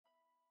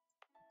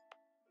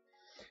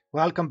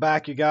Welcome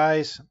back, you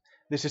guys.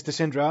 This is the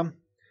Syndrome,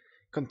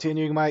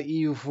 continuing my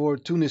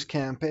EU4 Tunis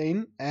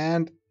campaign,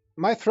 and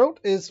my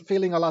throat is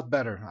feeling a lot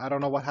better. I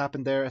don't know what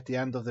happened there at the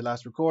end of the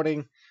last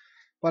recording,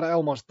 but I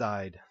almost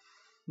died.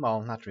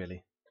 Well, not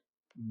really,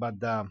 but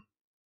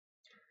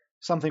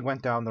something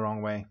went down the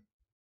wrong way.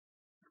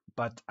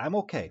 But I'm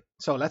okay.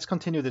 So let's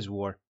continue this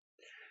war.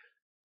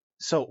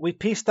 So we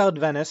pieced out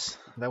Venice.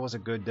 That was a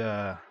good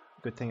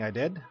thing I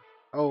did.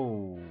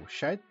 Oh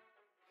shit.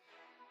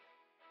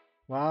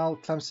 Well,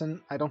 Clemson,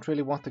 I don't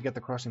really want to get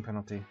the crossing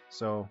penalty,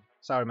 so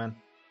sorry, man.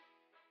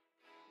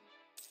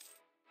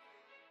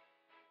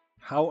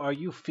 How are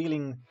you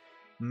feeling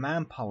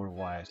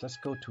manpower-wise? Let's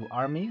go to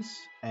armies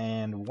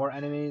and war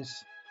enemies.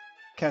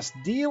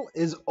 Castile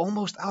is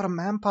almost out of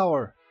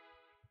manpower.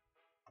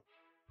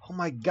 Oh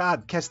my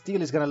god,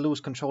 Castile is gonna lose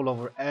control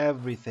over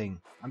everything.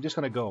 I'm just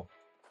gonna go.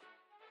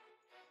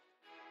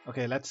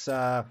 Okay, let's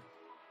Oh,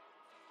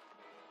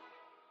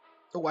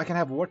 I can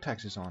have war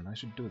taxes on. I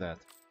should do that.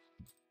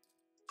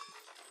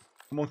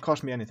 It won't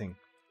cost me anything.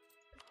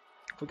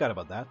 Forgot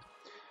about that.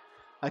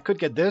 I could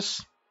get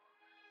this.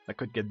 I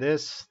could get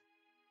this.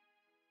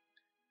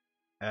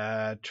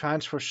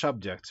 Transfer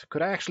subject.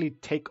 Could I actually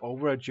take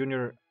over a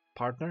junior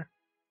partner?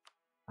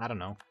 I don't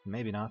know.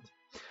 Maybe not.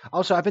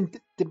 Also, I've been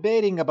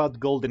debating about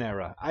Golden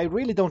Era. I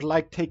really don't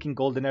like taking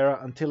Golden Era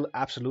until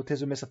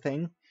absolutism is a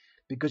thing,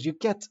 because you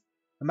get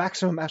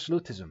maximum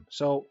absolutism.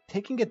 So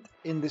taking it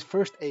in this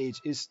first age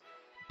is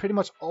pretty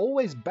much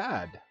always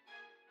bad.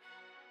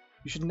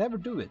 You should never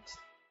do it,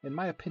 in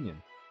my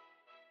opinion.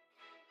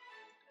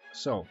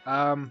 So,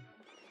 how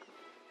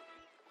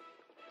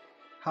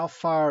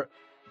far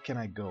can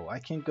I go? I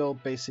can go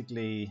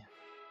basically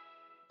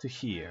to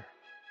here.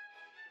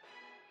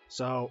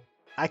 So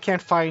I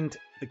can't find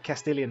the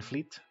Castilian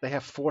fleet. They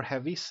have 4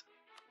 heavies.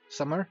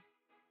 Summer.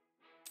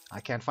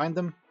 I can't find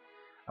them.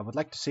 I would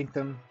like to sink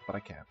them, but I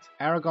can't.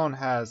 Aragon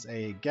has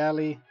a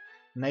galley.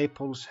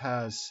 Naples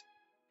has...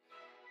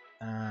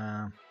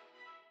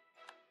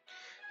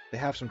 they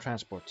have some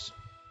transports.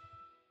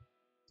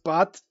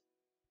 But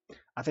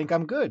I think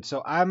I'm good.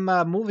 So I'm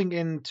moving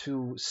in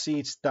to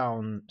siege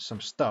down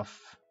some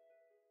stuff.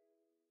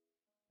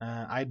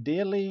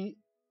 Ideally,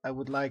 I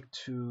would like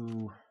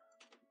to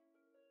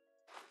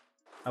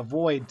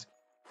avoid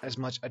as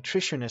much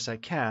attrition as I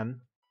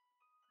can,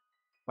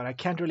 but I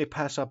can't really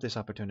pass up this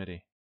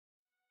opportunity.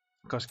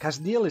 Because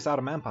Castile is out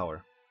of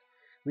manpower.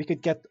 We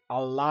could get a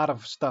lot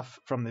of stuff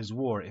from this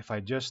war if I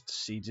just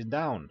siege it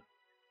down.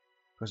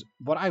 Because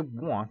what I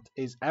want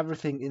is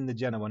everything in the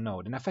Genoa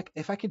node. And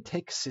if I could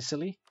take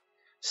Sicily,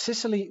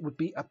 Sicily would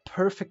be a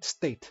perfect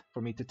state for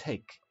me to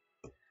take.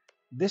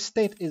 This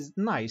state is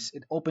nice.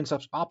 It opens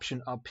up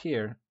option up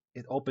here.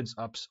 It opens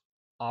up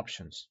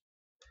options.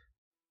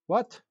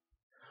 What?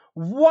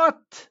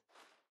 What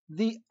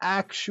the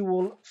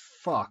actual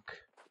fuck?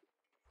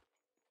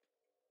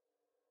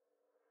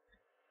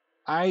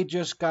 I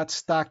just got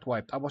stacked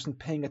wiped. I wasn't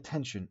paying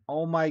attention.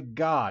 Oh my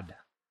god.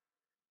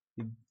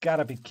 You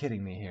gotta be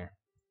kidding me here.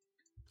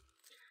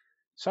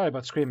 Sorry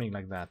about screaming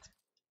like that,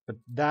 but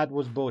that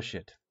was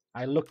bullshit.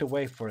 I looked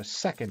away for a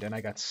second and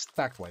I got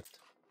stacked wiped.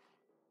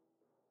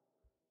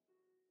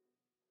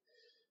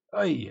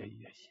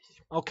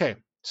 Okay,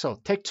 so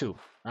take 2.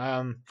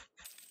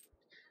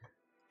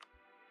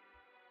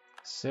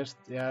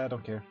 Yeah, I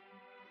don't care.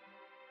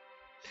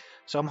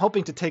 So I'm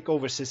hoping to take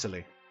over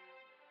Sicily,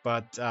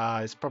 but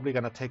it's probably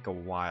gonna take a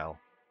while.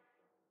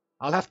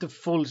 I'll have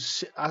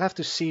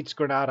to siege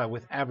Granada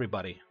with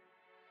everybody,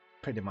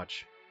 pretty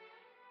much.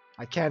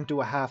 I can't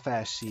do a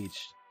half-ass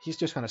siege. He's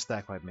just gonna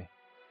stack wipe me.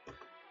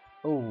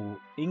 Oh,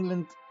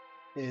 England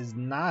is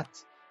not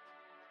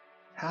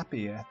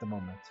happy at the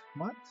moment.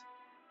 What?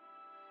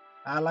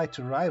 Ally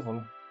to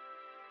rival?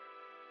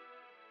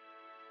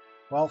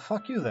 Well,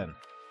 fuck you then.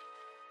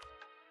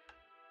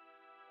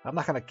 I'm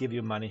not gonna give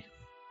you money.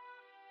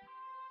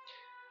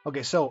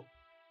 Okay, so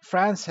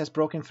France has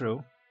broken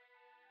through.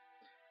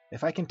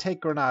 If I can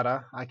take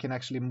Granada, I can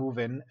actually move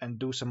in and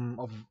do some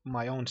of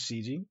my own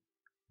sieging.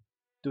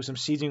 Do some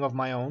sieging of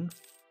my own.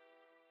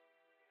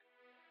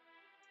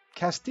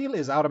 Castile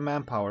is out of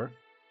manpower.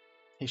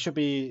 He should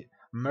be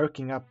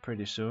murking up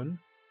pretty soon.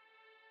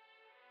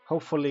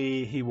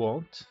 Hopefully he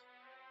won't,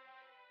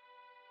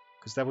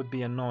 because that would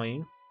be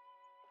annoying.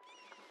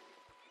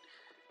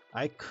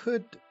 I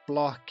could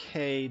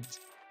blockade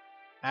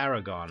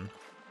Aragon.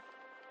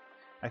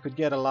 I could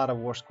get a lot of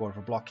war score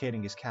for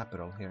blockading his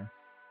capital here.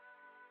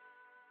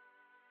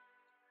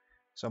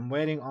 So I'm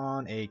waiting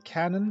on a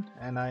cannon,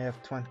 and I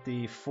have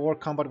 24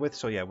 combat width,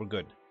 so yeah, we're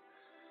good.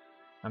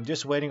 I'm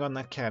just waiting on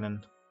that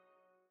cannon.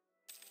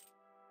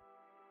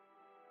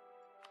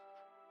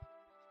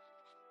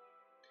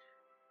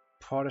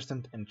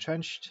 Protestant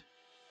entrenched.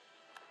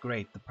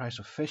 Great, the price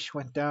of fish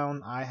went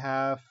down. I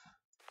have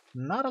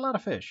not a lot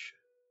of fish,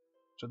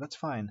 so that's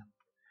fine.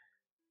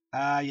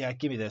 Yeah,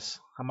 give me this.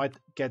 I might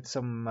get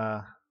some...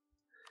 I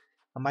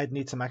might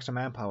need some extra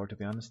manpower, to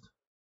be honest.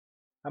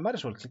 I might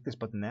as well click this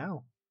button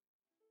now.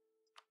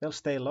 They'll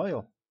stay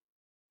loyal.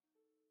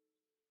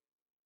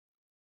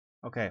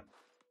 Okay,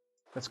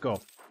 let's go.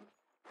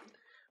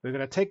 We're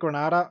gonna take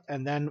Granada,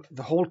 and then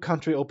the whole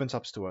country opens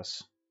up to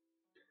us.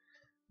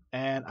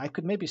 And I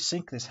could maybe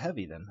sink this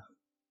heavy then.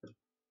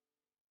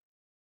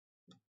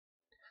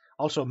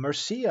 Also,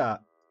 Murcia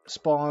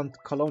spawned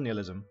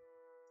colonialism.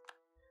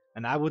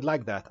 And I would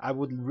like that. I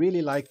would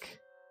really like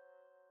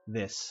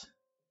this.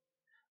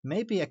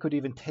 Maybe I could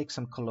even take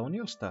some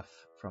colonial stuff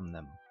from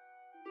them.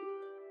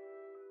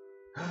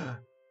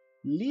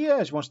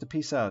 Liège wants to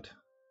peace out.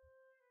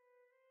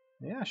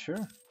 Yeah,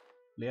 sure.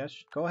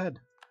 Liège, go ahead.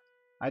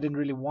 I didn't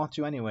really want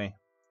you anyway.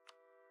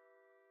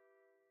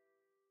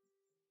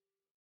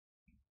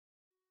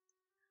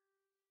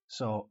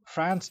 So,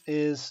 France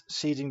is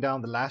sieging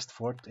down the last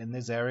fort in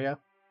this area.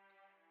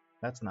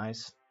 That's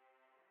nice.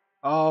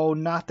 Oh,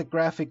 not the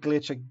graphic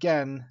glitch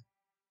again.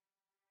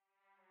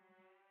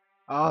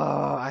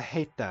 Oh, I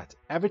hate that.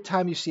 Every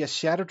time you see a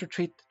Shattered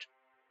Retreat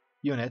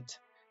unit,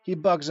 he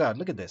bugs out.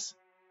 Look at this.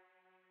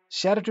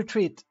 Shattered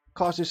Retreat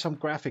causes some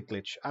graphic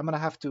glitch. I'm gonna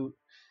have to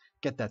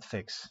get that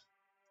fixed.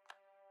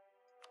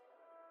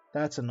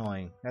 That's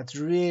annoying. That's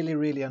really,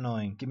 really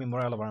annoying. Give me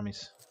morale of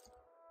armies.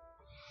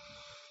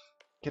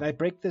 Can I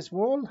break this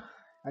wall?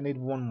 I need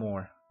one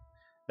more.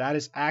 That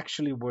is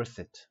actually worth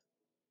it.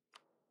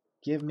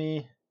 Give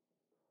me...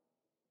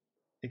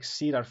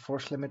 Exceed our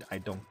force limit. I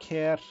don't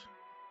care.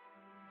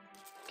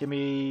 Give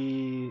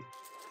me...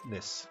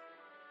 this.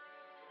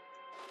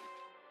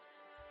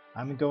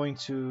 I'm going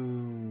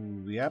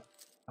to... Yep.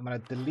 I'm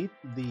going to delete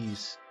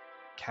these.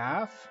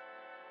 Calf.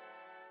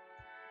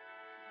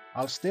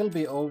 I'll still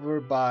be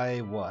over by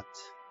what?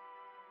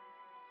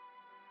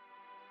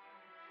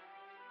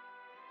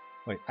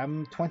 Wait,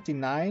 I'm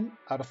 29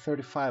 out of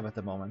 35 at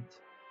the moment.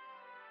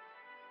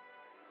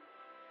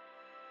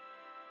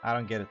 I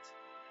don't get it.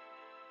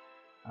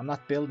 I'm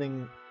not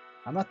building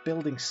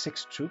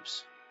 6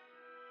 troops.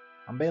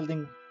 I'm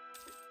building...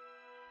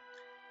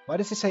 Why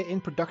does it say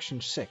in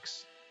production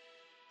 6?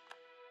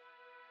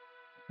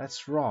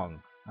 That's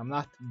wrong. I'm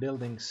not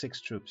building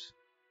 6 troops.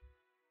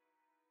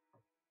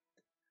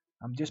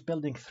 I'm just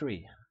building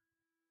 3.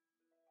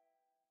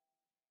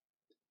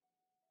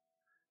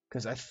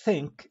 Because I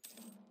think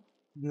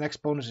the next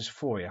bonus is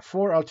 4. Yeah,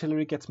 4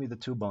 artillery gets me the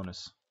 2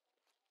 bonus.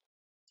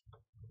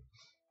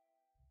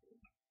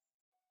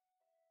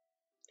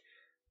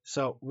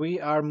 So we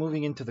are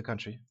moving into the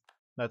country.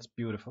 That's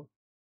beautiful.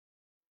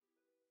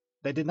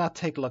 They did not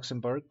take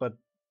Luxembourg, but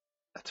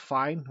that's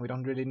fine. We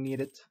don't really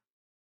need it.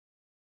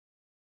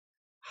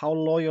 How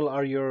loyal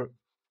are your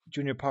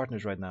junior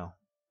partners right now?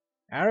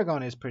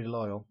 Aragon is pretty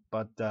loyal,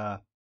 but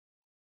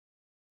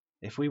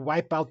if we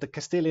wipe out the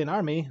Castilian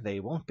army, they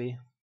won't be.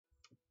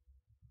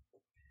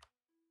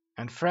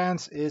 And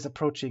France is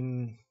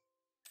approaching,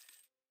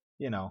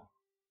 you know,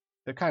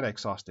 they're kind of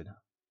exhausted.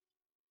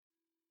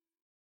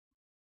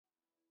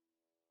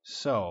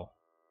 So,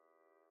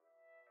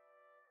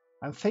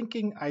 I'm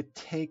thinking I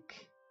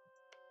take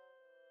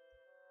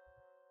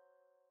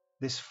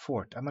this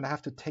fort. I'm going to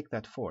have to take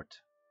that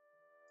fort.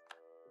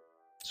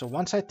 So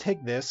once I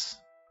take this,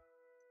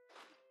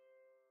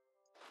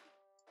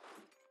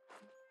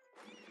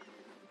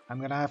 I'm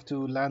going to have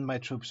to land my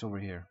troops over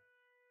here.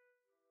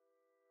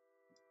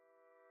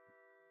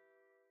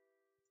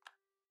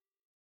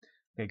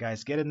 Okay,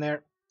 guys, get in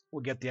there.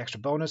 We'll get the extra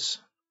bonus.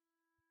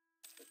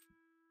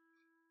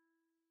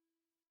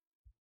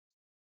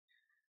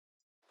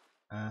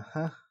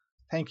 Uh-huh.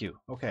 Thank you.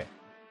 Okay.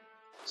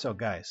 So,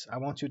 guys, I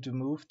want you to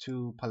move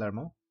to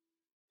Palermo.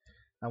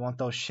 I want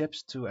those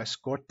ships to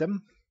escort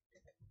them.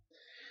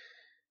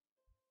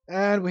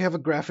 And we have a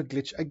graphic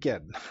glitch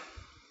again.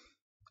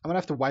 I'm gonna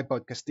have to wipe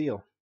out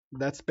Castile.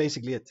 That's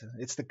basically it.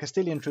 It's the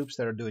Castilian troops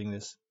that are doing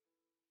this.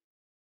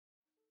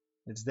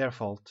 It's their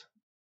fault.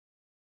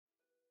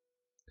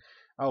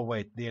 Oh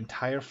wait, the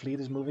entire fleet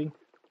is moving?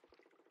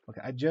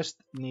 Okay, I just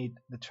need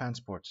the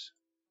transports.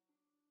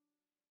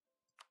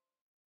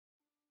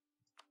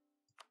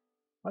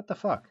 What the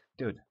fuck?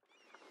 Dude.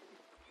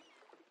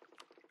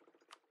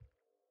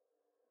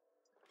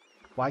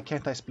 Why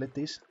can't I split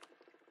these?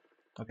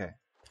 Okay.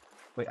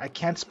 Wait, I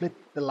can't split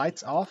the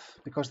lights off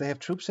because they have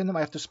troops in them? I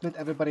have to split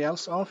everybody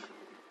else off?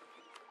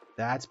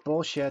 That's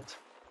bullshit.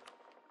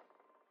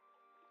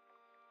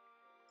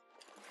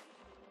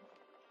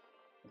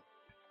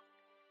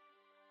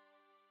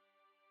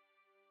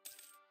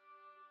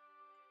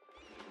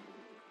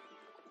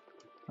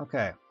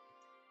 Okay.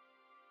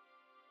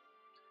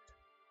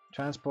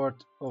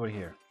 Transport over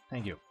here.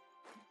 Thank you.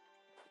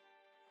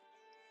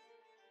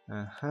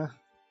 Uh-huh.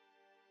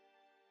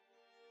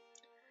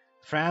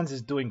 Franz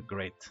is doing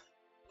great.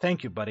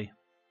 Thank you, buddy.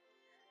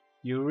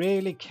 You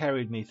really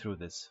carried me through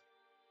this.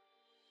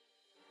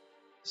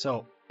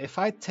 So, if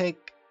I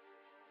take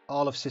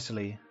all of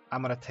Sicily,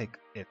 I'm gonna take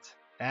it.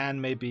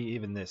 And maybe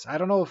even this. I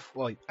don't know if...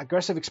 Well,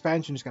 aggressive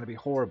expansion is gonna be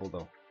horrible,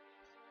 though.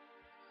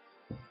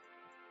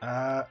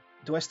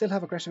 Do I still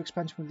have aggressive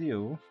expansion with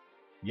you?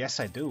 Yes,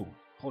 I do.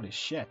 Holy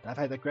shit. I've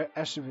had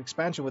aggressive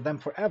expansion with them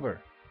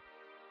forever.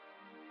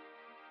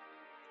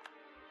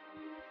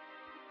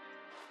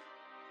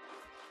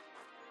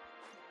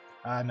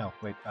 No,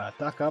 wait.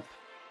 Duck up.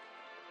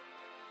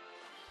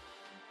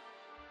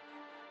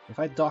 If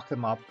I dock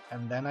them up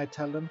and then I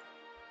tell them,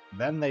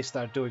 then they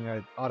start doing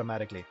it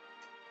automatically.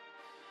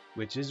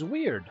 Which is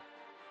weird.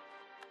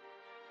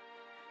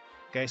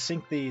 Okay,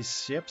 sink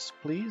these ships,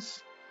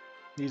 please.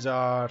 These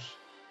are...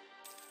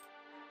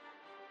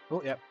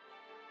 Oh, yeah.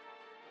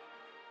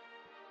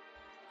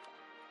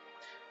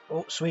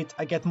 Oh, sweet.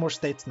 I get more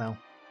states now.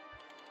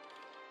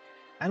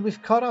 And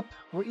we've caught up.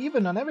 We're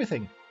even on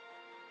everything.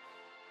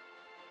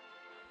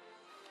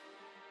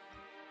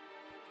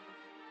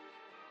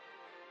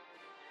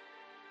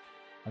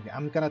 Okay,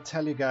 I'm gonna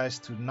tell you guys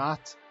to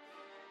not,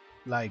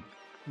 like,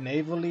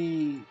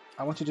 navally...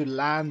 I want you to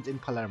land in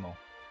Palermo,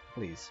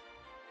 please.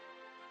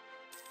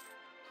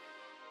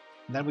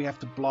 And then we have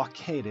to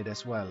blockade it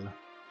as well.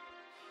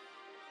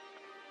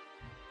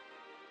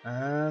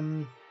 I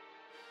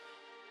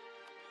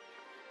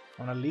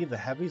want to leave the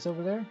heavies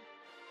over there.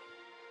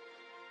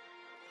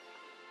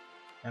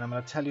 And I'm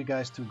going to tell you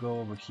guys to go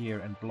over here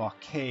and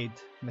blockade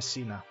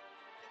Messina.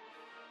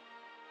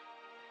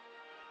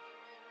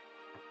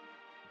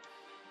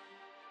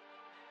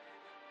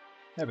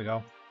 There we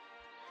go.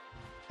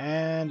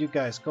 And you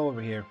guys go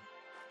over here.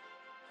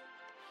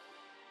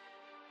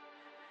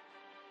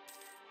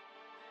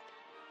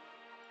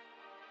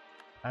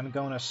 I'm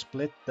going to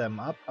split them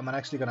up. I'm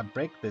actually going to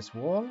break this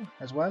wall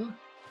as well.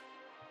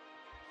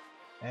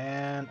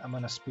 And I'm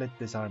going to split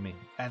this army.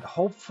 And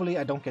hopefully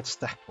I don't get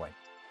stack wiped.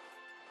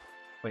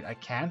 Wait, I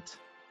can't?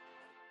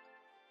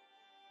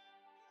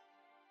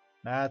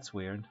 That's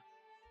weird.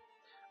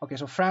 Okay,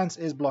 so France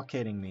is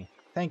blockading me.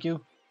 Thank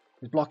you.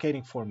 He's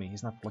blockading for me.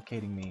 He's not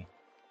blockading me.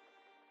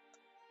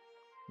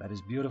 That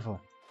is beautiful.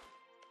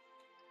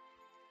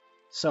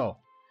 So,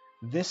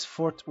 this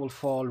fort will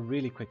fall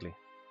really quickly.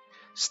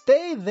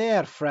 Stay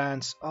there,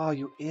 France! Oh,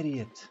 you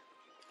idiot.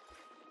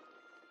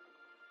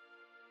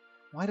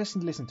 Why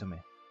doesn't he listen to me?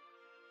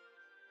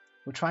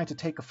 We're trying to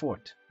take a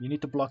fort. You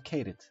need to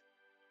blockade it.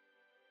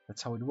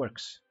 That's how it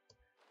works.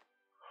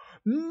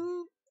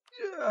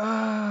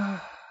 I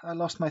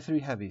lost my 3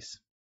 heavies.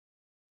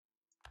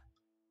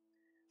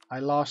 I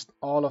lost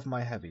all of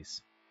my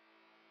heavies.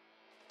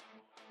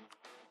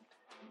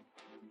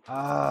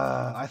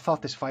 I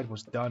thought this fight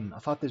was done. I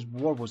thought this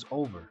war was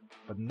over.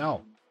 But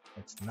no,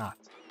 it's not.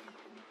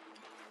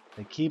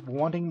 They keep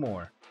wanting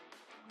more.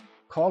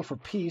 Call for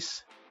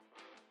peace.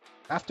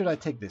 After I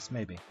take this,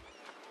 maybe.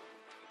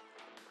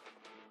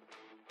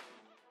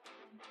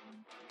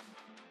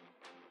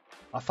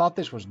 I thought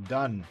this was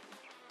done.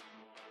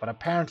 But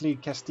apparently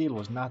Castile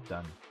was not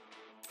done.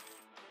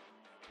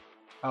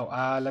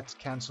 Oh, let's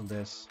cancel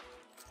this.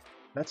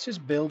 Let's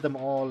just build them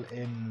all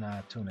in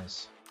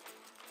Tunis.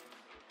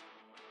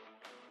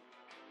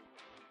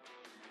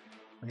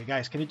 Okay,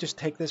 guys, can you just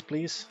take this,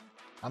 please?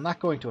 I'm not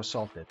going to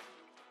assault it.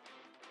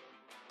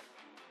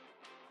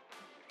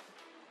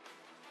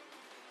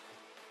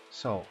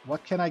 So,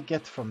 what can I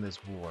get from this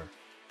war?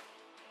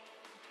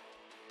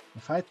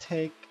 If I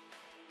take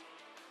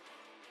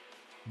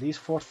these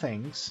 4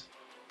 things,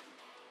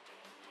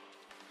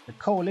 the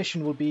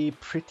coalition will be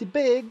pretty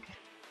big,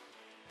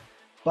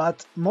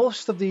 but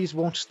most of these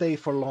won't stay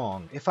for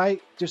long. If I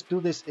just do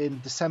this in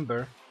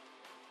December,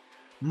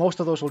 most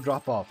of those will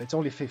drop off. It's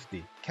only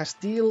 50.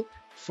 Castile,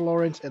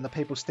 Florence, and the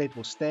Papal State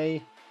will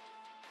stay,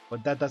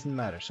 but that doesn't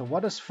matter. So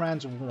what does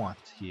France want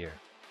here?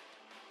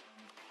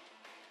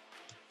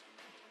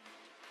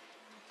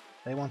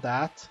 They want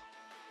that.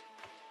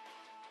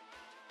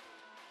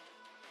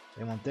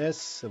 They want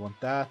this. They want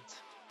that.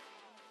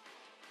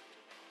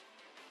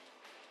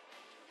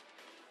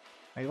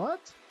 Hey, what?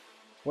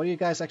 What do you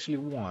guys actually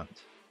want?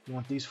 You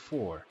want these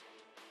 4.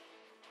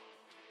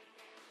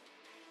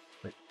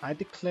 Wait, I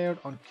declared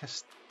on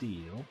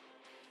Castile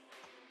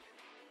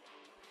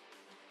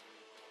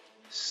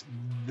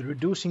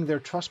reducing their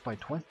trust by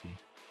 20.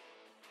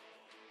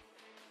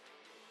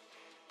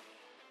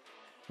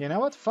 You know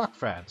what? Fuck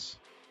France.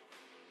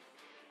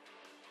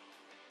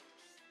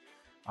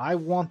 I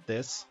want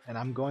this, and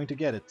I'm going to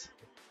get it.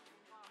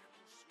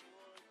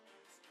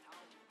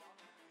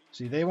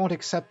 See, they won't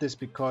accept this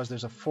because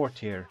there's a fort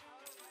here.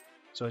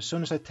 So as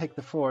soon as I take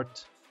the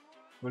fort,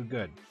 we're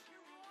good.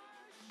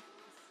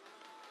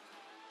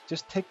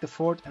 Just take the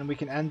fort and we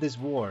can end this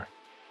war.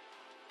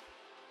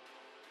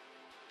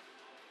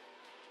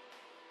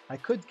 I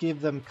could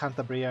give them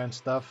Cantabria and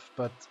stuff,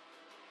 but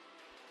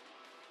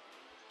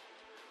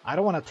I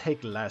don't want to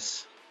take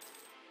less.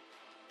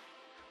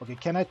 Okay,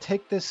 can I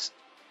take this?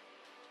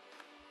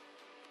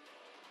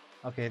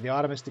 Okay, the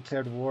Ottomans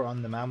declared war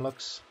on the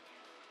Mamluks.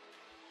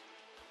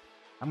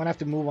 I'm gonna have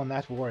to move on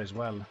that war as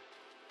well.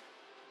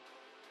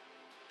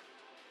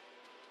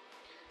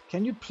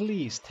 Can you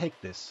please take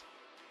this?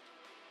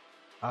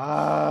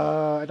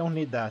 I don't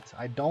need that.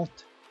 I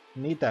don't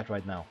need that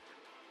right now.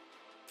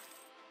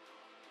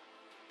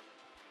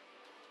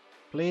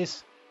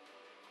 Please.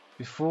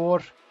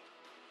 Before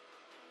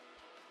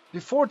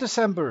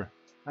December.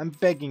 I'm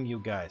begging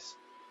you guys.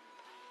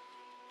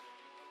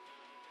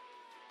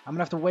 I'm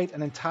gonna have to wait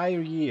an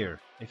entire year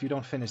if you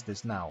don't finish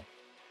this now.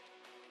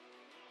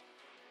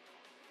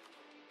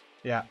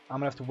 Yeah, I'm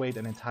gonna have to wait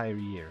an entire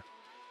year.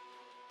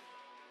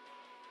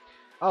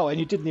 Oh, and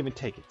you didn't even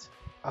take it.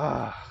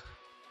 Ah,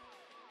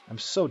 I'm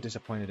so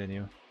disappointed in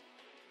you.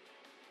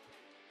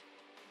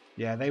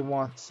 Yeah,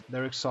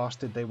 they're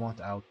exhausted, they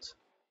want out.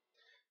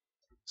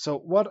 So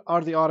what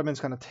are the Ottomans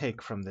gonna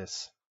take from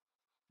this?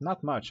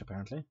 Not much,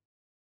 apparently.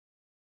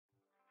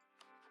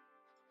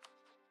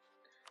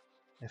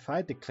 If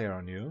I declare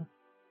on you,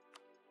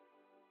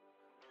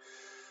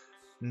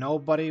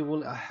 nobody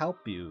will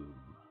help you.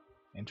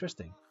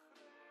 Interesting.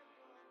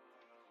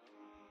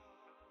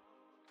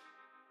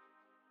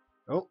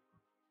 Oh,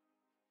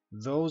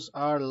 those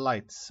are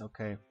lights,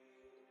 okay.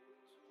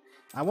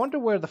 I wonder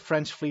where the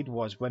French fleet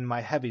was when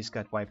my heavies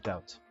got wiped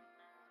out.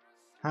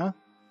 Huh?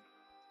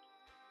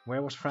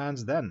 Where was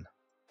France then?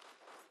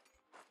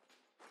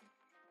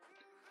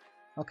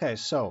 Okay,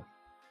 so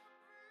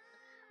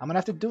I'm gonna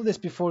have to do this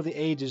before the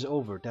age is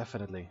over,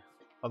 definitely.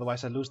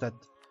 Otherwise I lose that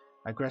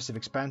aggressive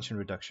expansion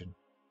reduction.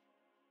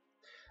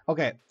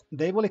 Okay,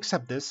 they will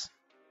accept this.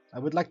 I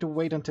would like to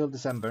wait until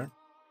December.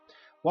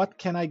 What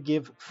can I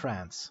give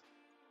France?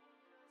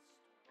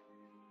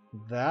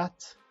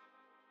 That,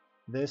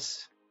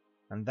 this,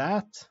 and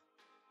that.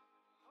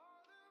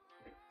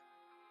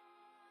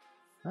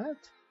 That.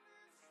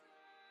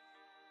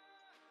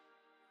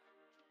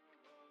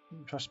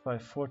 Trust by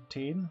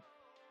 14.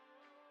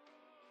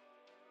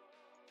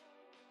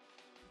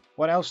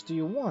 What else do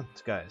you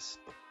want, guys?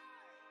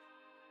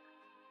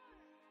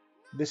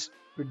 This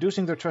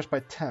reducing their trust by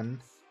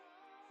 10,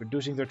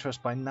 reducing their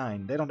trust by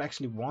 9. They don't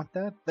actually want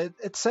that.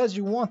 It says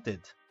you want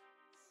it.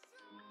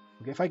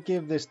 Okay, if I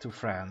give this to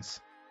France,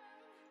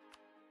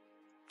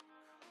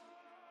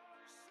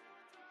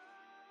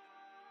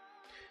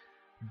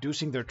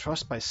 reducing their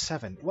trust by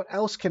 7. What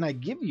else can I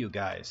give you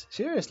guys?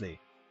 Seriously.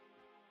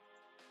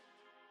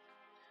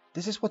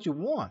 This is what you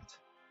want.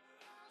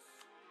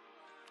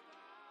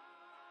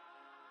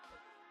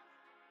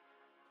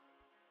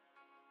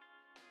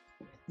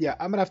 Yeah,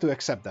 I'm gonna have to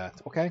accept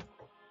that, okay?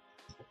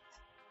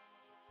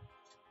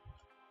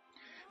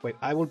 Wait,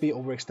 I will be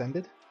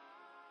overextended?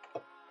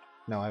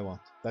 No, I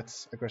won't.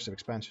 That's aggressive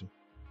expansion.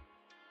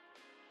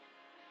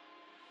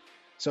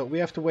 So we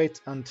have to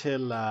wait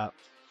until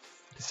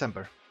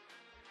December.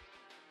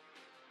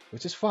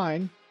 Which is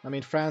fine. I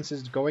mean, France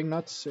is going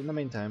nuts in the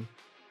meantime.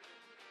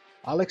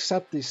 I'll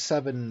accept the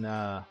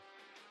 7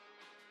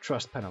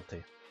 trust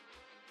penalty.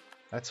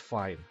 That's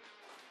fine.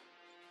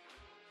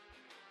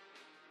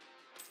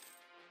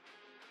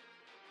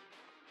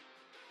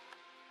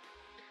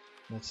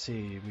 Let's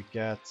see, we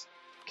get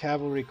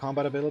cavalry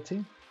combat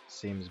ability.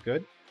 Seems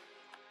good.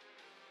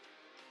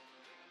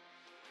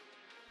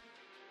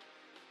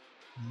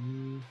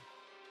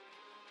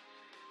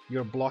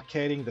 You're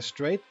blockading the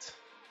strait.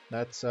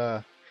 That's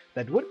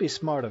that would be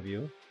smart of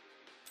you.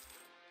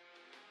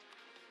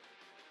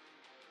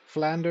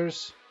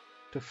 Flanders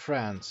to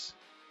France.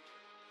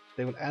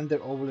 They will end their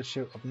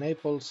overlordship of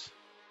Naples.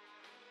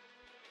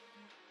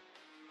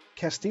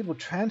 Castile will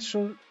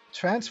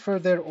transfer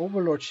their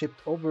overlordship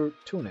over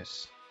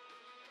Tunis.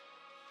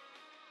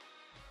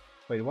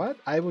 Wait, what?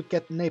 I would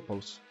get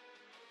Naples.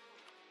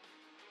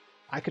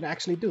 I can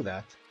actually do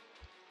that.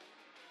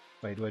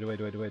 Wait.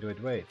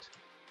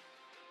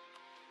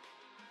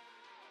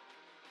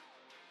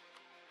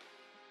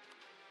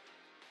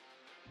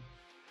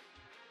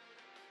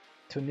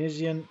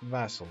 Tunisian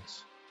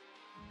vassals.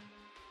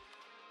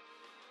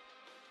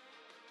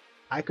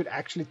 I could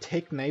actually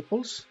take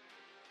Naples?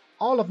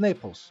 All of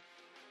Naples.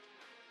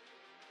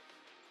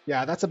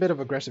 Yeah, that's a bit of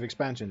aggressive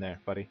expansion there,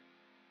 buddy.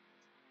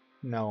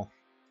 No.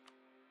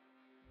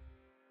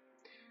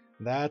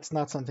 That's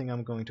not something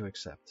I'm going to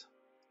accept.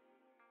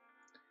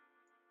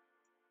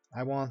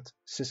 I want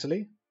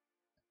Sicily,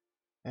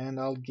 and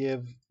I'll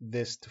give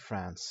this to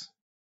France.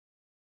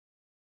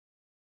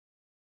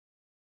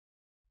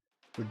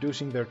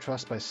 Reducing their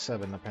trust by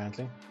 7,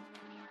 apparently.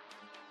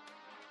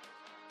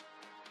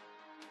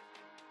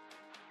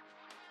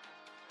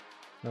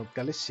 No,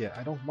 Galicia,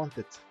 I don't want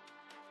it.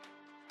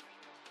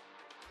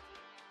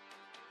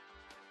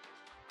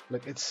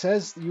 Look, it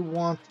says you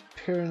want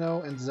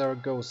Pirino and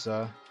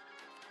Zaragoza.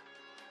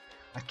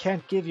 I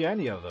can't give you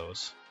any of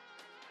those.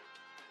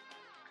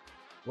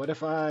 What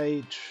if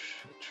I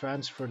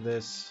transfer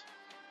this?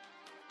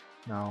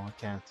 No, I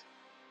can't.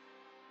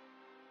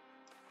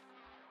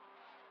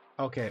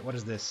 Okay, what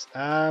is this?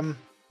 Yeah,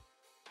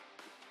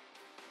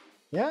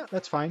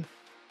 that's fine.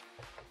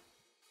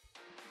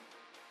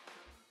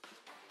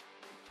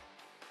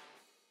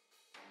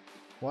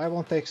 Why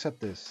won't they accept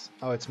this?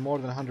 Oh, it's more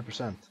than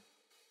 100%.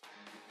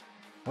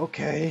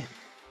 Okay,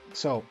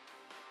 so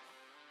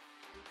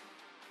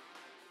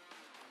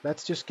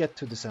let's just get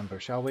to December,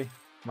 shall we?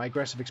 My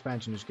aggressive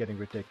expansion is getting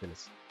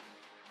ridiculous.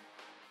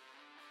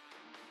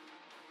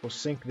 We'll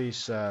sink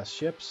these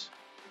ships.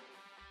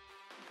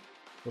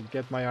 We'll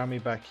get my army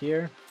back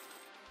here.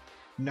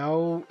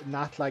 No,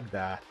 not like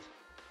that.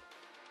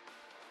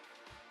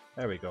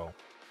 There we go.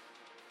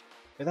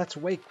 Yeah, that's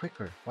way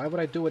quicker. Why would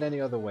I do it any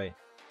other way?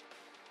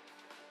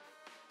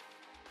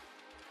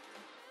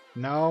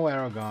 No,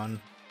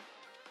 Aragon.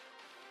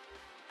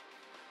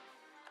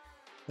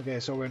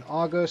 Okay, so we're in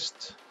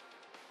August.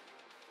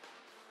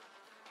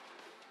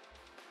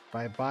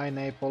 Bye-bye,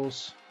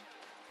 Naples.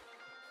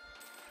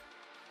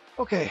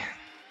 Okay.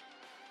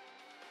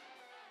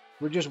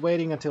 We're just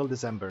waiting until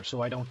December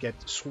so I don't get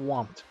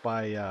swamped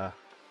by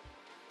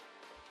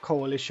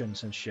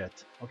coalitions and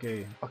shit.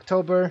 Okay,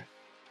 October.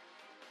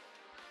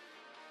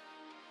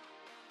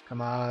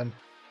 Come on.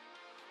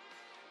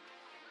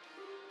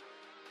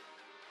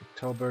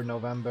 October,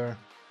 November.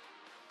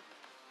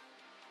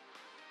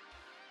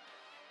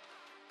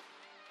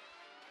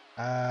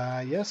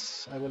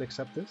 Yes, I will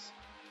accept this.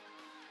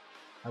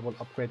 I will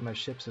upgrade my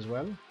ships as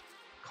well,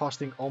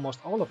 costing almost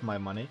all of my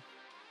money.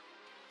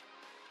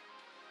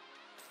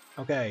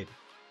 Okay,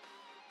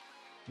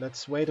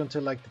 let's wait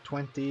until like the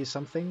 20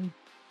 something.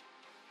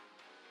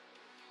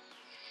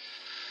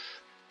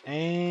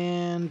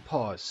 And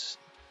pause.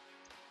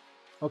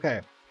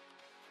 Okay,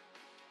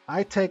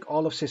 I take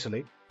all of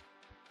Sicily.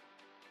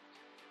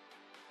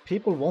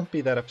 People won't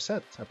be that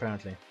upset,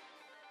 apparently.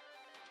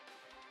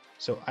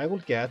 So I will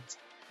get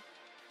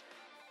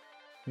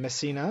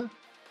Messina,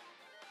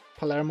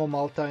 Palermo,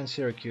 Malta, and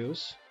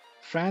Syracuse.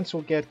 France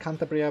will get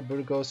Cantabria,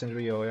 Burgos, and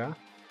Rioja.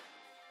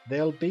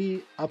 They'll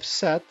be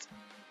upset,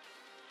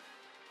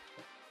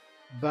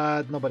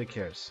 but nobody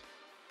cares.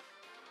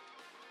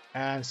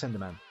 And send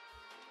them in.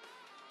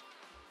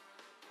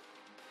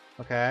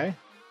 Okay.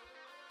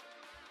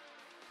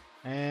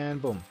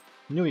 And boom.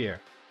 New Year.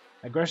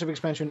 Aggressive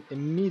expansion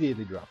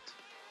immediately dropped.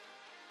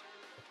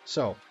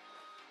 So.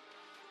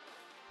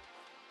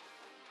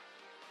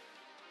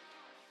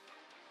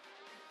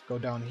 Go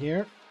down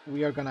here.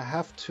 We are gonna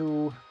have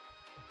to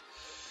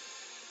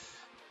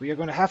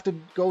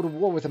go to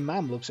war with the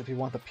Mamluks if we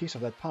want a piece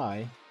of that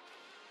pie.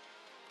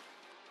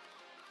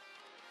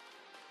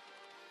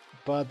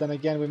 But then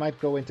again, we might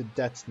go into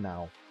debt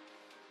now.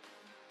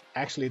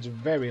 Actually, it's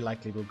very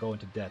likely we'll go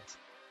into debt.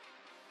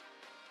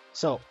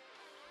 So,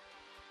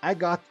 I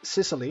got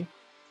Sicily.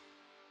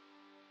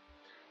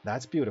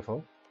 That's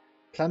beautiful.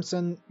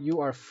 Clemson,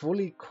 you are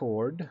fully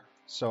cored,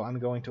 so I'm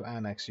going to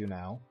annex you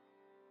now.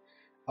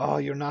 Oh,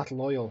 you're not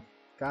loyal.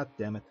 God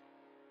damn it.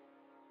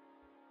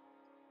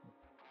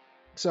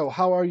 So,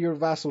 how are your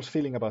vassals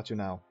feeling about you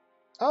now?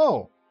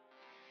 Oh!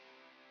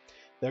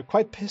 They're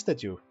quite pissed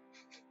at you.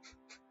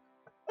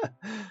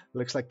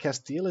 Looks like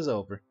Castile is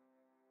over.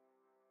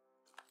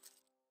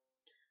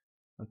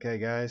 Okay,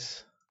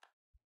 guys.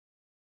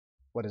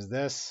 What is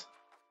this?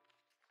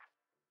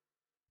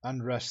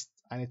 Unrest.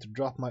 I need to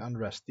drop my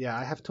unrest. Yeah,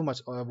 I have too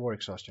much war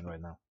exhaustion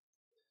right now.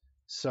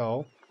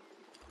 So,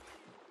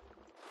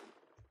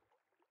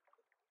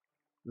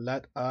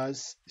 let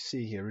us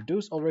see here.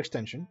 Reduce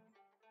overextension.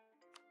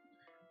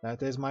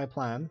 That is my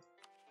plan.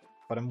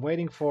 But I'm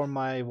waiting for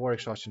my war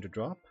exhaustion to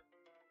drop.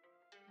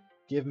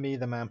 Give me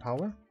the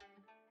manpower.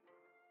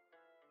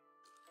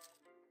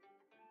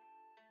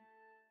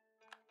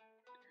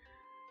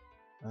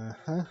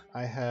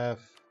 I have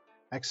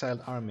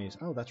exiled armies.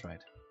 Oh, that's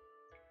right.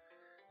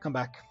 Come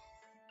back.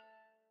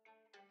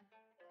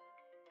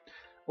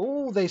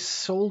 Oh, they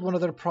sold one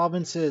of their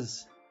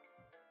provinces.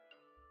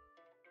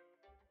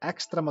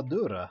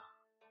 Extremadura.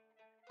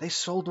 They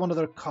sold one of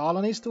their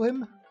colonies to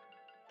him?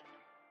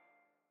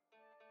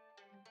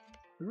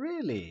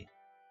 Really?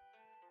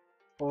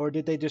 Or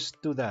did they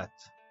just do that?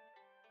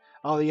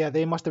 Oh yeah,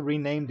 they must have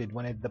renamed it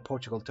when the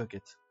Portugal took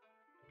it.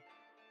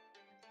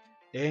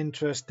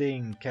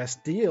 Interesting.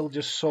 Castile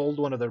just sold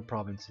one of their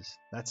provinces.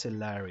 That's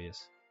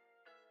hilarious.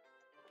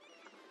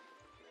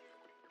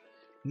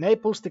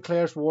 Naples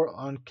declares war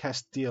on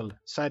Castile,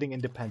 citing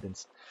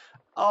independence.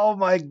 Oh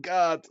my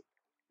god!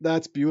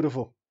 That's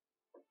beautiful.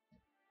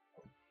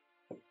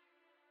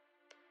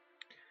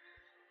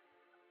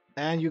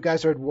 And you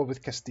guys are at war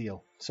with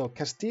Castile. So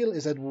Castile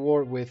is at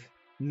war with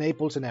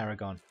Naples and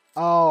Aragon.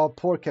 Oh,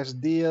 poor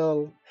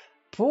Castile.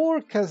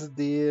 Poor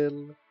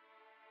Castile.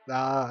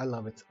 Ah, I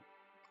love it.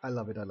 I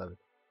love it. I love it.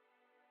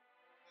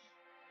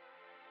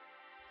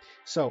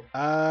 So,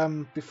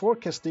 before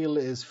Castile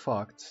is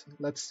fucked,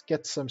 let's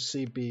get some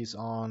CBs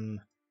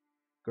on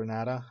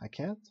Granada. I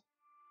can't?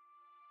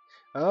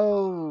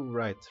 Oh,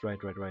 right.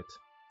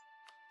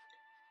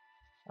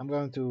 I'm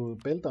going to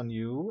build on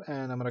you,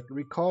 and I'm going to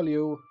recall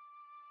you.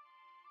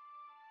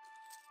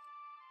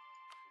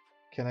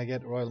 Can I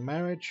get royal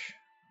marriage?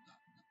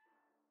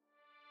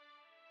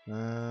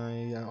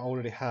 I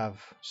already have.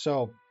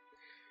 So,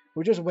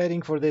 we're just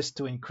waiting for this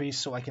to increase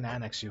so I can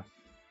annex you.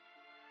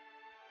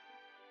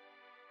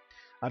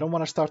 I don't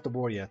want to start the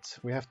war yet.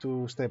 We have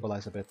to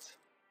stabilize a bit.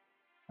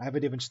 I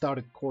haven't even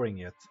started coring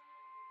yet.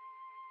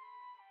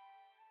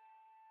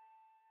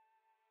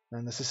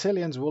 And the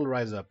Sicilians will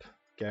rise up,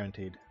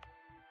 guaranteed.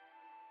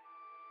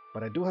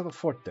 But I do have a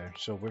fort there,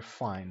 so we're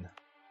fine.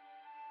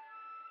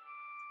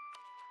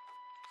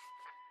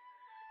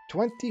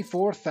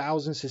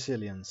 24,000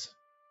 Sicilians.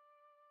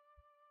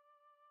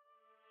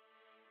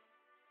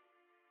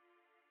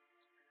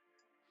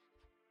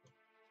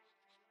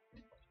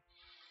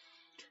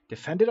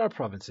 Defended our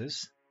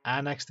provinces.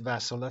 Annexed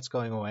vassal, that's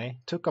going away.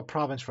 Took a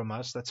province from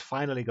us, that's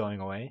finally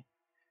going away.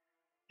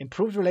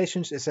 Improved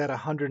relations is at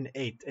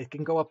 108. It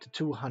can go up to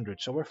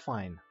 200, so we're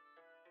fine.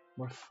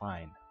 We're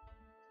fine.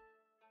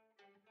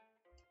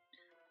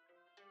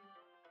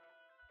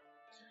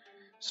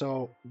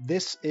 So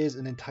this is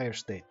an entire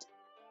state.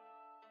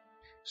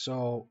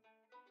 So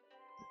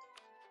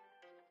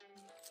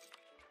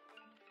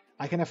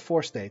I can have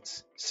 4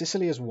 states.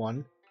 Sicily is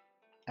 1,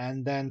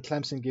 and then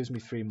Tlemcen gives me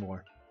 3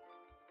 more.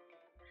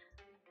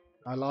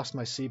 I lost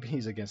my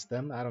CBs against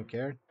them, I don't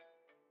care.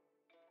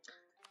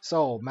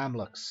 So,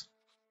 Mamluks.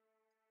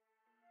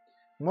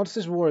 Once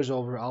this war is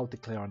over, I'll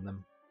declare on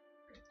them.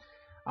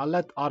 I'll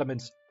let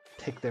Ottomans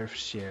take their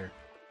share.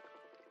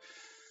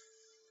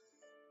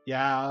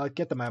 Yeah, I'll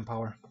get the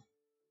manpower.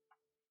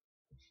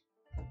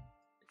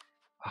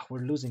 Oh, we're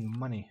losing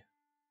money.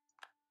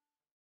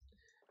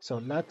 So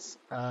let's...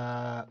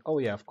 oh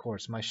yeah, of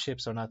course, my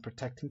ships are not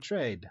protecting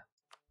trade.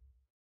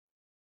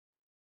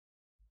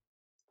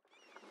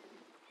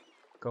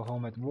 Go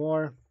home at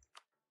war.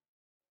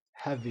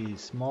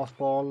 Heavies,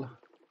 mothball.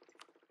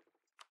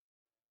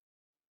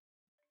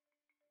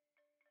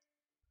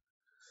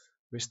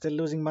 We're still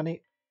losing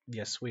money?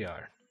 Yes, we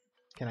are.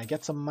 Can I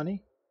get some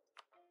money?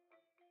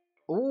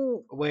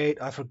 Oh,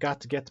 wait, I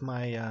forgot to get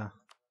my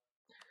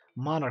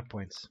monarch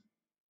points.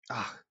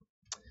 Ah,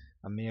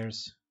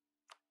 Amirs.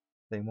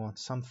 They want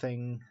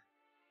something.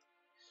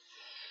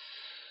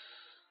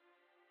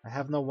 I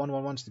have no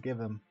 111s to give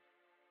them.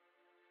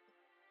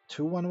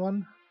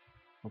 211?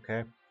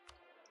 Okay.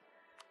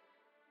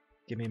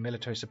 Give me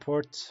military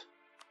support.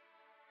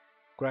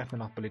 Grant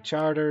monopoly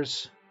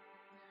charters.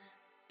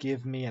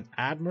 Give me an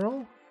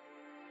admiral.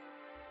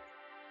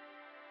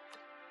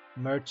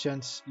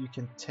 Merchants, you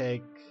can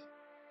take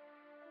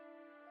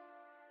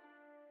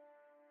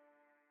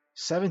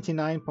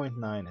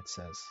 79.9 it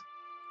says.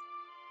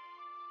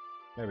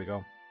 There we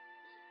go.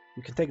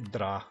 You can take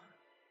Dra.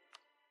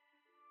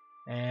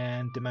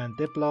 And demand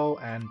Diplo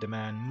and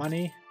demand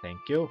money.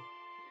 Thank you.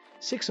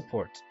 6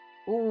 support.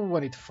 Ooh,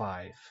 I need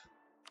 5.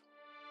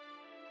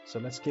 So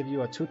let's give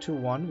you a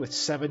 221 with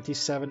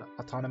 77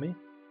 autonomy.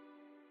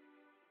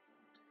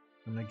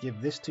 I'm gonna give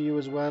this to you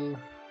as well.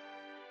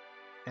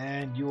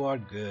 And you are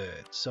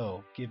good.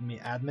 So give me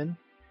admin.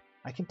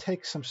 I can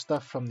take some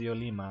stuff from the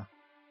Olima.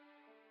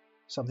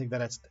 Something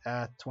that's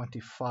at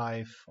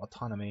 25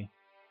 autonomy.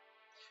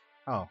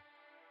 Oh.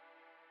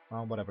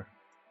 Well, whatever.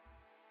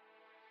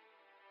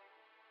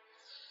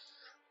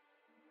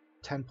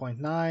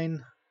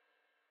 10.9,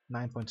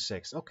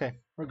 9.6. Okay,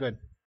 we're good.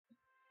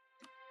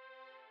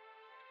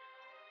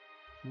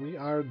 We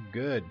are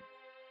good.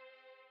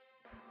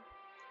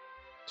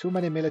 Too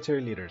many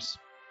military leaders.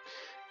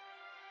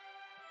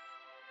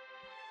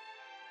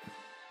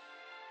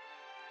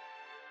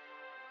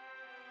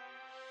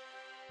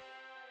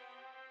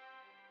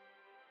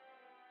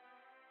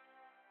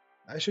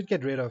 I should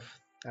get rid of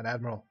an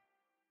admiral.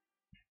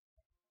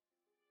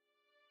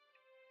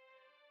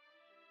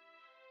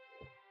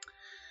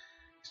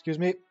 Excuse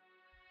me.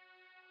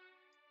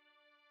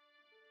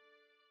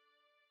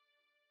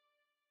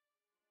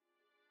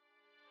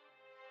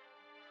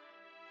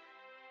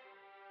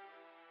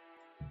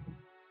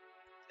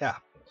 Yeah.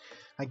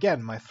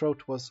 Again, my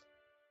throat was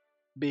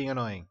being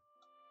annoying.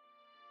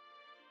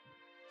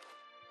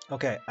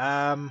 Okay,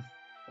 I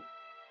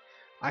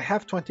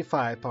have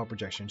 25 power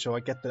projection, so I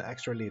get the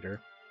extra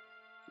leader.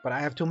 But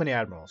I have too many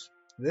admirals.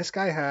 This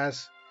guy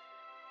has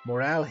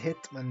morale hit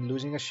when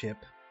losing a ship.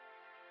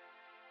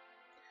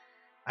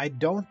 I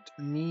don't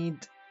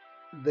need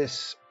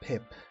this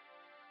pip.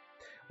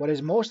 What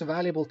is most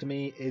valuable to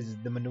me is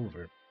the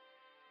maneuver.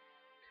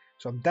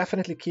 So I'm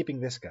definitely keeping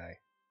this guy.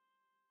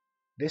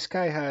 This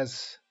guy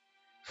has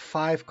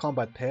 5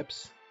 combat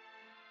pips.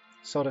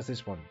 So does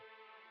this one.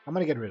 I'm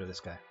gonna get rid of this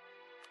guy.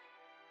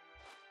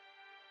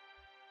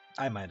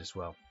 I might as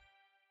well.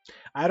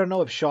 I don't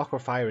know if shock or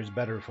fire is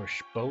better for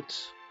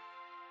boats.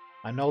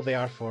 I know they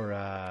are for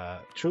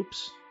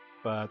troops,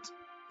 but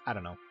I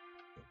don't know.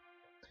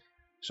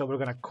 So we're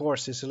gonna core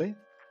Sicily.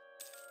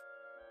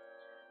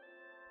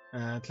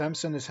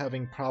 Tlemcen is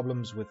having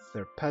problems with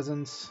their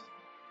peasants.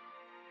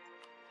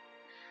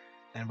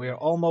 And we are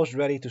almost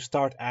ready to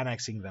start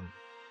annexing them.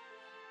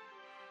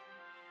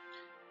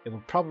 It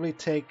will probably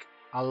take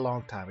a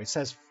long time. It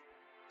says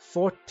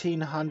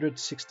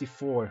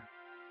 1464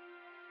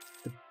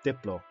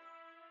 Diplo.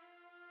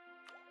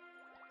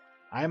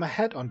 I am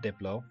ahead on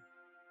Diplo.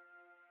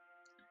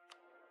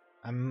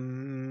 I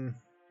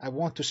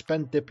want to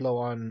spend Diplo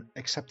on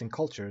accepting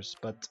cultures,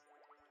 but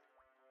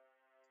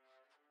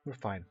we're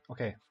fine.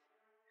 Okay.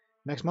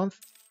 Next month?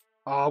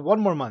 1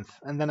 more month,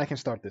 and then I can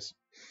start this.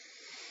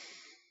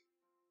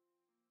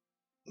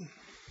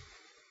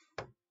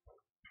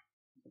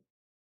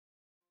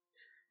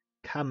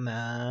 Come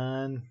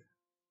on.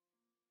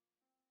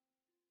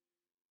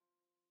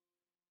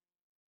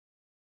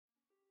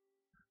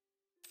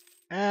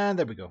 And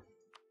there we go.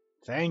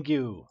 Thank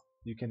you.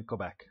 You can go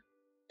back.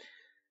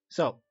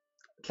 So,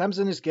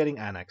 Tlemcen is getting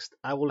annexed.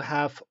 I will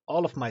have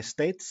all of my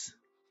states.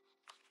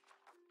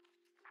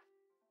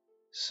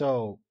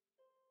 So,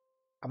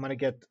 I'm gonna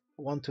get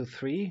 1, 2,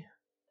 3.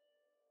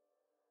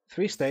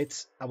 3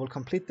 states. I will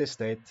complete this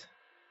state.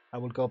 I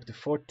will go up to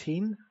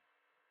 14.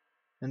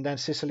 And then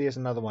Sicily is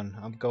another one.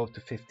 I'll go up to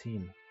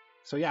 15.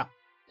 So yeah,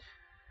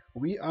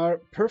 We are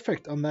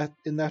perfect on that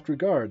in that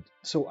regard.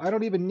 So I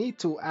don't even need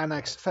to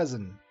annex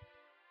Fezzan.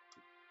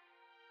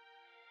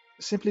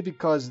 Simply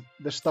because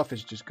the stuff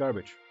is just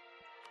garbage.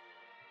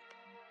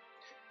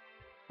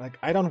 Like,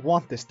 I don't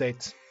want this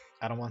state.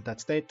 I don't want that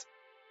state.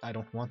 I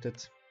don't want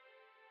it.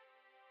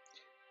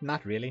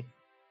 Not really.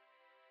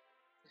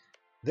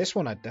 This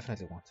one I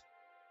definitely want.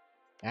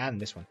 And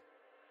this one.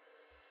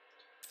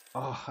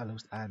 Oh, I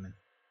lost admin.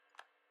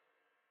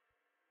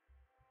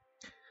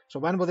 So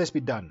when will this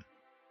be done?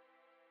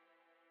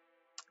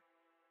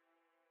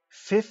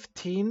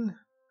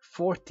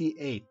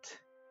 1548.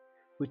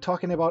 We're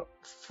talking about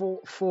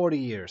 40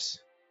 years.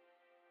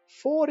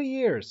 40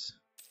 years!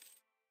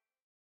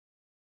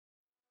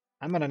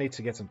 I'm gonna need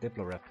to get some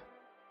Diplo rep.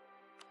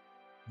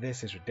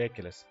 This is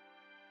ridiculous.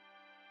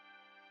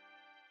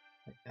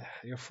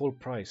 You're full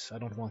price. I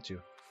don't want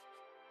you.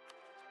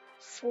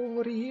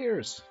 40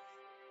 years!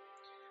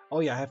 Oh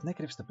yeah, I have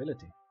negative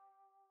stability.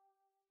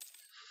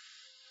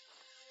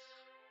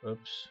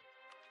 Oops.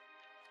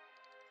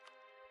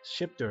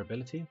 Ship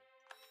durability.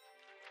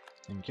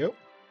 Thank you.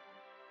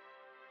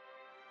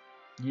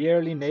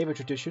 Yearly navy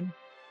tradition.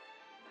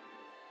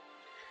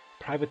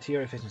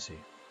 Privateer efficiency.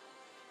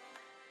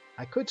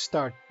 I could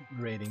start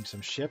raiding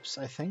some ships,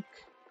 I think.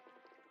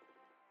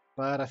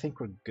 But I think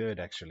we're good,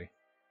 actually.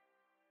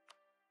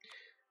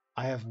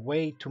 I have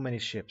way too many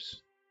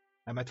ships.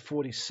 I'm at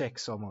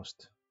 46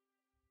 almost.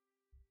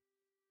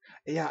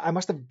 Yeah, I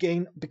must have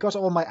gained, because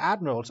of all my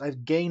admirals,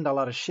 I've gained a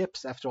lot of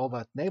ships after all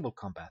that naval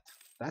combat.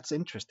 That's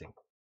interesting.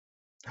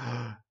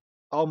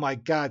 Oh my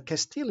god,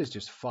 Castile is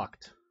just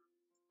fucked.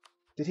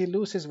 Did he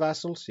lose his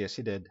vassals? Yes,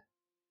 he did.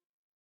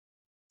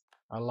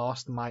 I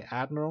lost my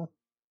admiral.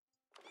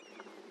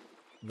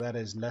 That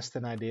is less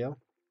than ideal.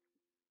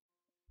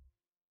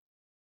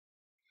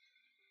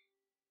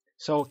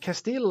 So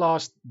Castile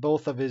lost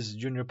both of his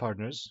junior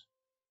partners.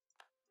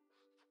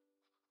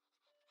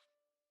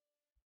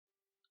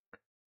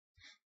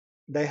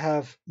 They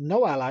have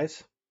no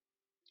allies,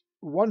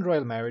 one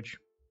royal marriage,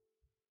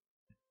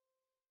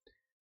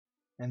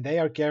 and they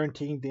are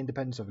guaranteeing the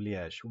independence of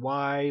Liège.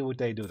 Why would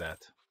they do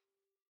that?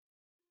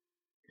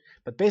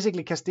 But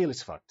basically Castile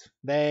is fucked.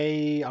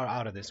 They are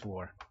out of this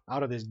war,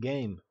 out of this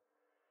game.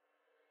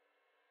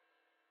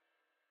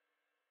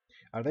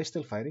 Are they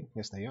still fighting?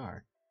 Yes, they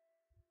are.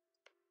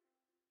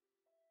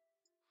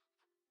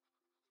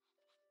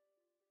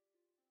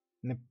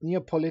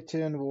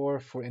 Neapolitan War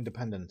for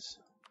Independence.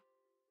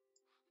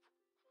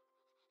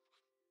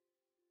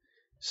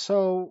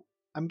 So,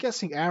 I'm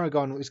guessing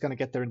Aragon is going to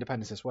get their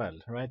independence as well,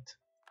 right?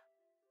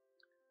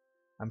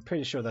 I'm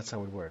pretty sure that's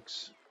how it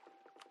works.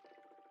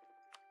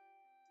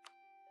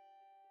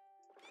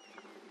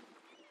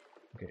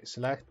 Okay,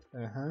 select.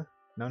 No.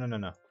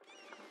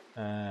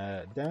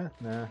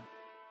 Nah.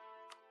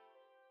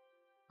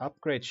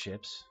 Upgrade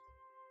ships.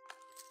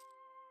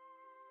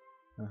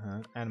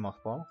 And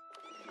mothball.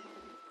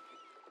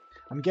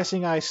 I'm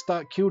guessing I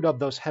queued up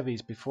those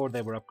heavies before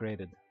they were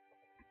upgraded.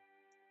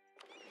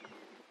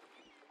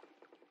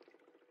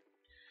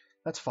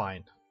 That's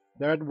fine.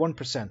 They're at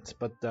 1%,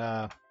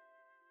 but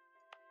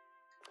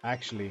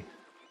actually,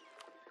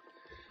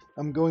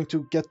 I'm going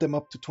to get them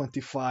up to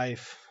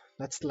 25.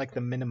 That's like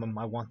the minimum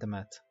I want them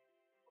at.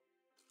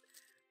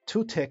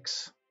 2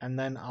 ticks, and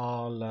then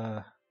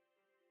I'll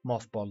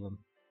mothball them.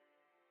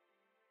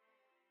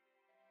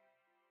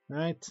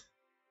 Right?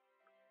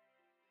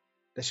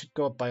 They should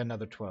go up by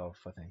another 12,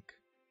 I think.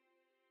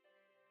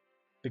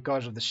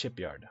 Because of the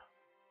shipyard.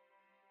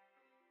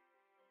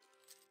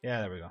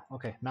 Yeah, there we go.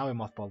 Okay, now we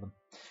mothball them.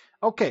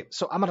 Okay,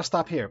 so I'm gonna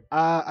stop here.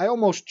 I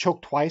almost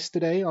choked twice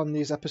today on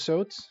these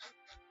episodes.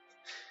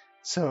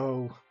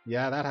 So,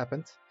 yeah, that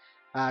happened.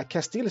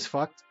 Castile is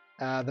fucked.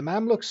 The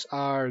Mamluks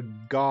are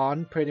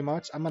gone, pretty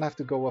much. I'm gonna have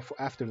to go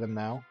after them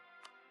now.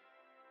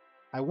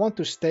 I want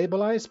to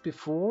stabilize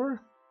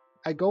before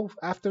I go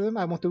after them.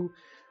 I want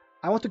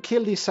to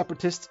kill these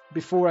separatists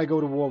before I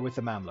go to war with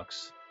the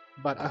Mamluks.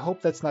 But I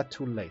hope that's not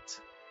too late.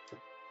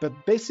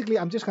 But basically,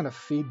 I'm just gonna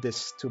feed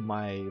this to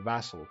my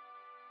vassal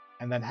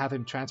and then have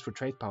him transfer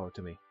trade power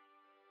to me.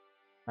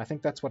 I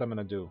think that's what I'm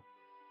gonna do.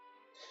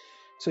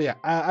 So yeah,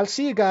 I'll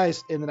see you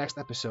guys in the next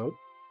episode.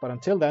 But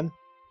until then,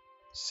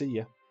 see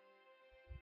ya.